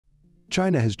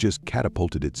China has just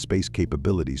catapulted its space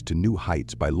capabilities to new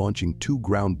heights by launching two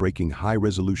groundbreaking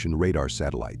high-resolution radar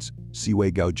satellites,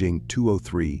 Siwei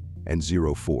Gaojing-2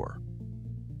 and 04.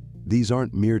 These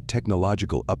aren't mere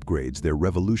technological upgrades, they're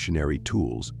revolutionary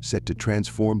tools set to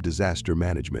transform disaster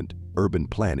management, urban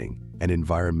planning, and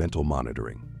environmental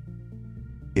monitoring.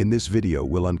 In this video,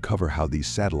 we'll uncover how these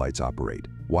satellites operate,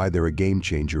 why they're a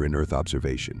game-changer in Earth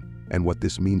observation, and what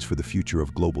this means for the future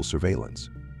of global surveillance.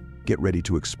 Get ready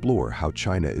to explore how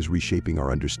China is reshaping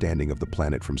our understanding of the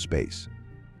planet from space.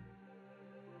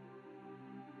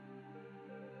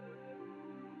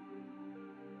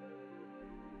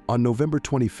 On November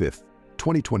 25,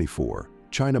 2024,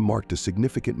 China marked a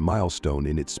significant milestone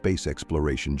in its space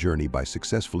exploration journey by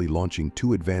successfully launching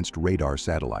two advanced radar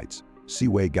satellites,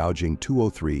 Siwei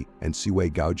Gaojing-2 and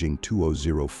Siwei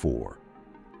Gaojing-2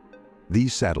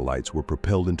 These satellites were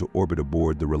propelled into orbit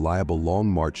aboard the reliable Long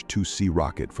March 2C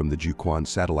rocket from the Jiuquan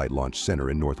Satellite Launch Center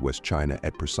in northwest China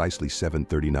at precisely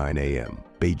 7:39 a.m.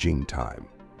 Beijing time.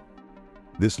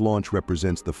 This launch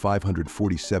represents the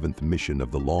 547th mission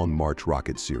of the Long March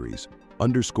rocket series,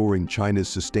 underscoring China's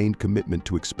sustained commitment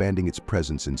to expanding its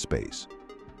presence in space.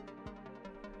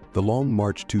 The Long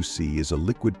March 2C is a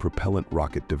liquid propellant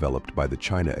rocket developed by the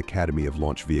China Academy of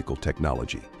Launch Vehicle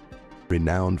Technology.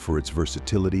 Renowned for its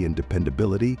versatility and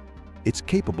dependability, it's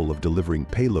capable of delivering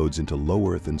payloads into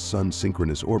low Earth and Sun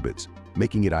synchronous orbits,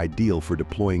 making it ideal for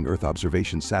deploying Earth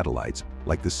observation satellites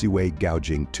like the Siwei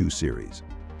Gaojing-2 series.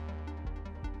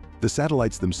 The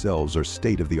satellites themselves are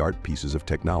state-of-the-art pieces of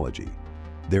technology.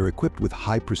 They're equipped with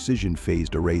high-precision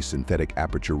phased array synthetic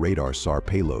aperture radar SAR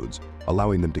payloads,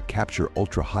 allowing them to capture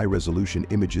ultra-high-resolution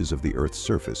images of the Earth's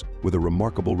surface with a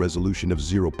remarkable resolution of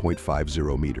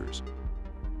 0.50 meters.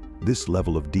 This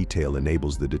level of detail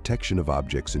enables the detection of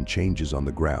objects and changes on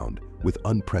the ground with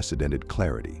unprecedented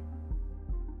clarity.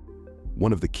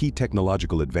 One of the key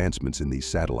technological advancements in these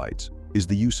satellites is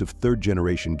the use of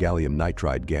third-generation gallium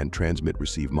nitride GaN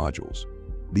transmit-receive modules.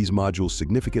 These modules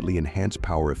significantly enhance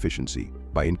power efficiency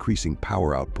by increasing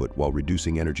power output while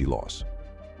reducing energy loss.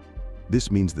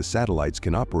 This means the satellites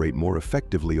can operate more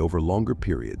effectively over longer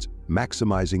periods,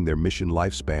 maximizing their mission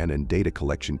lifespan and data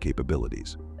collection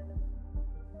capabilities.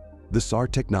 The SAR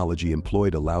technology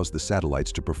employed allows the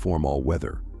satellites to perform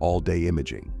all-weather, all-day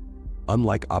imaging.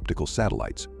 Unlike optical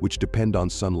satellites, which depend on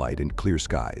sunlight and clear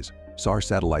skies, SAR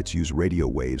satellites use radio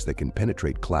waves that can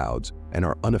penetrate clouds and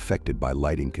are unaffected by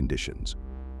lighting conditions.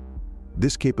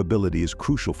 This capability is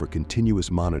crucial for continuous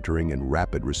monitoring and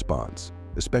rapid response,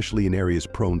 especially in areas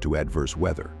prone to adverse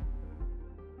weather.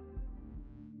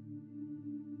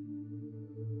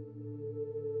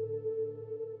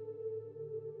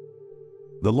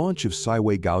 The launch of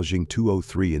Siwei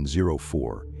Gaojing-2 and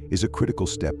 04 is a critical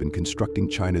step in constructing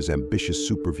China's ambitious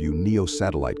SuperView Neo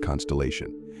satellite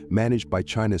constellation, managed by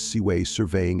China's Siwei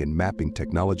Surveying and Mapping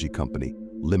Technology Company,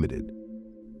 Limited.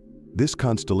 This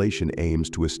constellation aims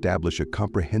to establish a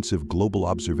comprehensive global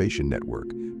observation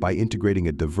network by integrating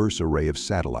a diverse array of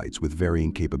satellites with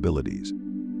varying capabilities.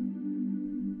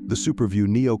 The SuperView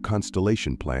Neo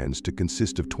constellation plans to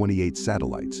consist of 28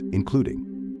 satellites, including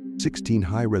 16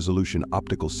 high-resolution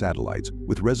optical satellites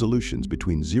with resolutions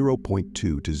between 0.2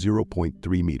 to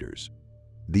 0.3 meters.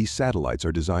 These satellites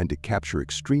are designed to capture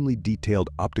extremely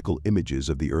detailed optical images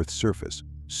of the Earth's surface,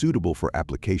 suitable for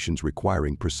applications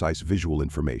requiring precise visual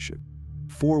information.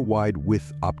 4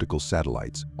 wide-width optical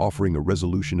satellites offering a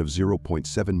resolution of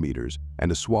 0.7 meters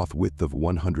and a swath width of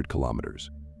 100 kilometers.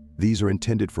 These are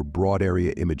intended for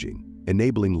broad-area imaging,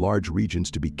 enabling large regions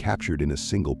to be captured in a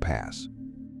single pass.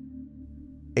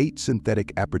 8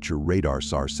 synthetic aperture radar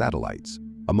SAR satellites,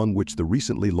 among which the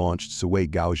recently launched Siwei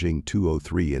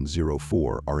Gaojing-2 and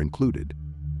 04 are included.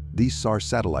 These SAR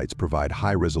satellites provide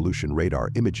high-resolution radar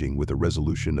imaging with a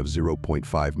resolution of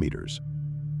 0.5 meters.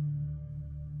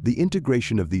 The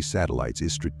integration of these satellites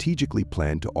is strategically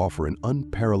planned to offer an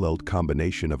unparalleled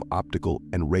combination of optical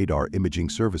and radar imaging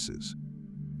services.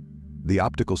 The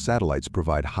optical satellites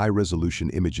provide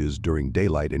high-resolution images during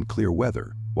daylight and clear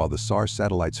weather, while the SAR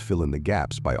satellites fill in the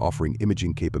gaps by offering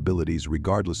imaging capabilities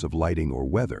regardless of lighting or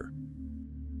weather.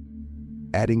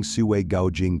 Adding Siwei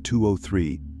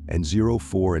Gaojing-2 and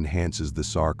 04 enhances the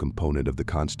SAR component of the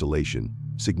constellation,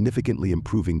 significantly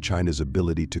improving China's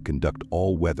ability to conduct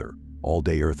all-weather,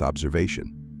 all-day Earth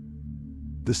observation.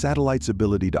 The satellite's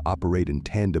ability to operate in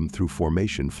tandem through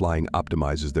formation flying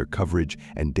optimizes their coverage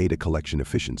and data collection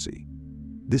efficiency.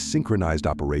 This synchronized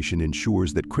operation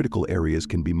ensures that critical areas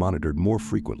can be monitored more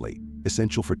frequently,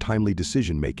 essential for timely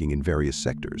decision-making in various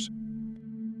sectors.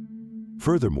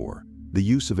 Furthermore, The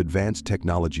use of advanced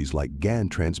technologies like GaN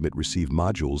transmit-receive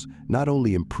modules not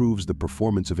only improves the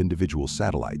performance of individual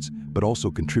satellites, but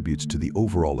also contributes to the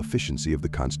overall efficiency of the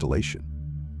constellation.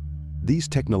 These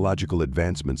technological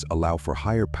advancements allow for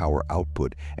higher power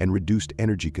output and reduced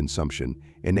energy consumption,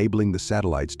 enabling the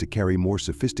satellites to carry more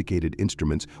sophisticated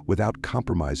instruments without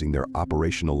compromising their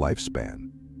operational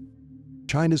lifespan.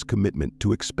 China's commitment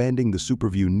to expanding the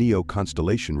SuperView Neo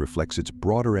constellation reflects its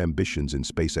broader ambitions in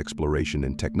space exploration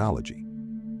and technology.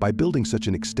 By building such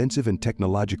an extensive and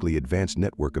technologically advanced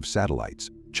network of satellites,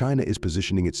 China is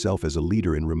positioning itself as a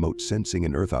leader in remote sensing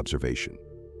and Earth observation.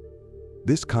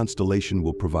 This constellation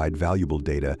will provide valuable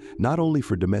data not only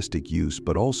for domestic use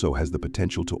but also has the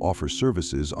potential to offer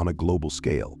services on a global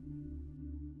scale.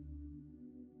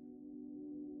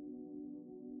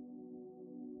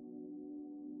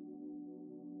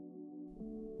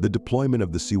 The deployment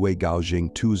of the Siwei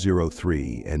Gaojing-2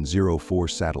 03 and 04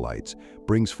 satellites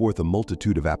brings forth a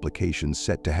multitude of applications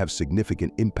set to have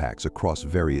significant impacts across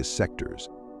various sectors,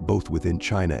 both within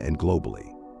China and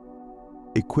globally.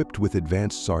 Equipped with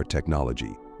advanced SAR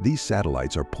technology, these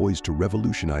satellites are poised to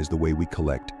revolutionize the way we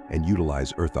collect and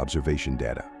utilize Earth observation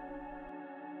data.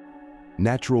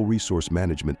 Natural resource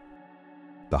management.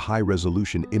 The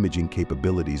high-resolution imaging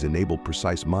capabilities enable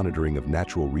precise monitoring of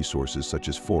natural resources such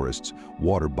as forests,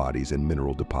 water bodies, and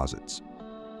mineral deposits.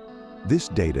 This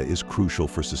data is crucial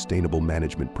for sustainable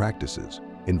management practices,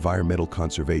 environmental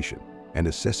conservation, and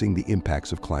assessing the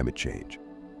impacts of climate change.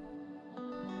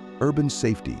 Urban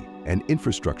safety and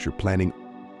infrastructure planning.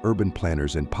 Urban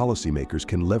planners and policymakers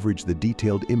can leverage the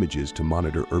detailed images to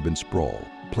monitor urban sprawl,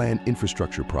 plan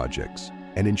infrastructure projects,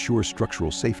 and ensure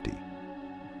structural safety.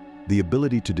 The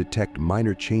ability to detect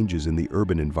minor changes in the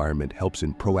urban environment helps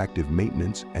in proactive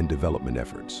maintenance and development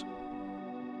efforts.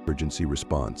 Emergency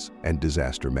response and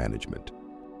disaster management.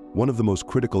 One of the most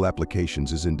critical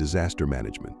applications is in disaster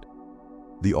management.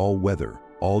 The all-weather,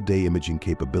 all-day imaging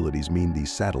capabilities mean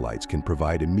these satellites can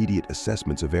provide immediate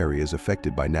assessments of areas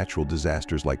affected by natural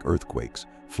disasters like earthquakes,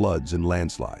 floods, and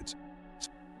landslides.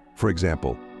 For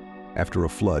example, after a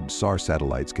flood, SAR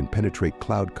satellites can penetrate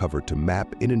cloud cover to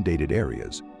map inundated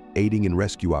areas, aiding in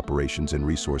rescue operations and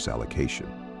resource allocation.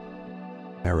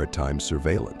 Maritime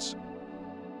surveillance.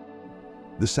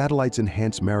 The satellites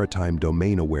enhance maritime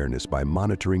domain awareness by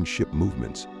monitoring ship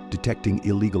movements, detecting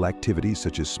illegal activities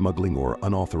such as smuggling or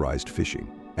unauthorized fishing,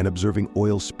 and observing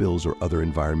oil spills or other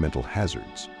environmental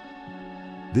hazards.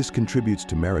 This contributes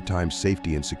to maritime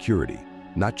safety and security,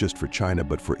 not just for China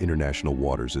but for international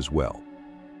waters as well.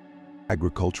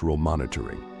 Agricultural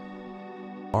monitoring.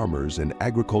 Farmers and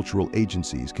agricultural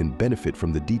agencies can benefit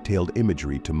from the detailed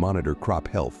imagery to monitor crop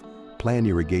health, plan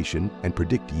irrigation, and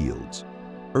predict yields.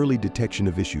 Early detection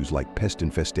of issues like pest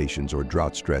infestations or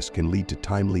drought stress can lead to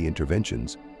timely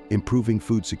interventions, improving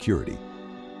food security.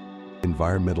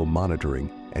 Environmental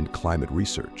monitoring and climate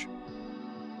research.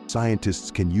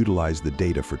 Scientists can utilize the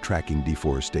data for tracking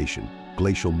deforestation,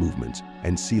 glacial movements,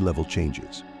 and sea level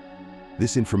changes.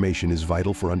 This information is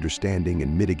vital for understanding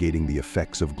and mitigating the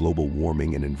effects of global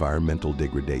warming and environmental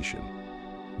degradation.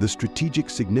 The strategic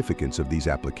significance of these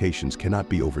applications cannot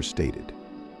be overstated.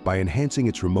 By enhancing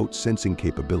its remote sensing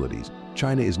capabilities,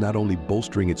 China is not only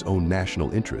bolstering its own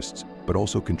national interests, but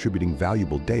also contributing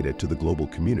valuable data to the global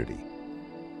community.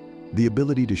 The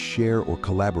ability to share or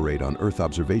collaborate on Earth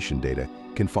observation data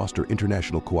can foster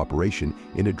international cooperation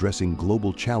in addressing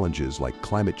global challenges like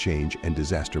climate change and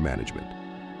disaster management.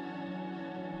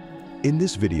 In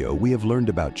this video, we have learned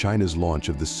about China's launch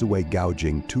of the Siwei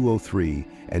Gaojing-2 03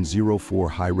 and 04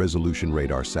 high-resolution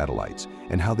radar satellites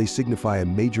and how they signify a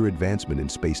major advancement in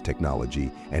space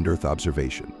technology and Earth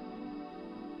observation.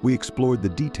 We explored the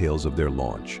details of their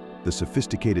launch, the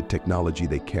sophisticated technology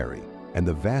they carry, and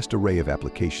the vast array of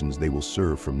applications they will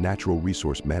serve from natural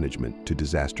resource management to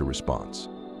disaster response.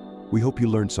 We hope you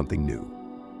learned something new.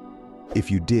 If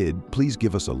you did, please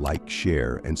give us a like,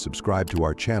 share, and subscribe to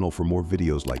our channel for more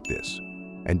videos like this.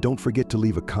 And don't forget to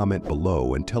leave a comment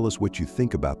below and tell us what you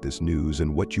think about this news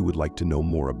and what you would like to know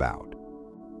more about.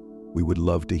 We would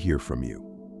love to hear from you.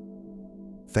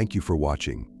 Thank you for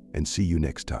watching, and see you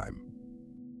next time.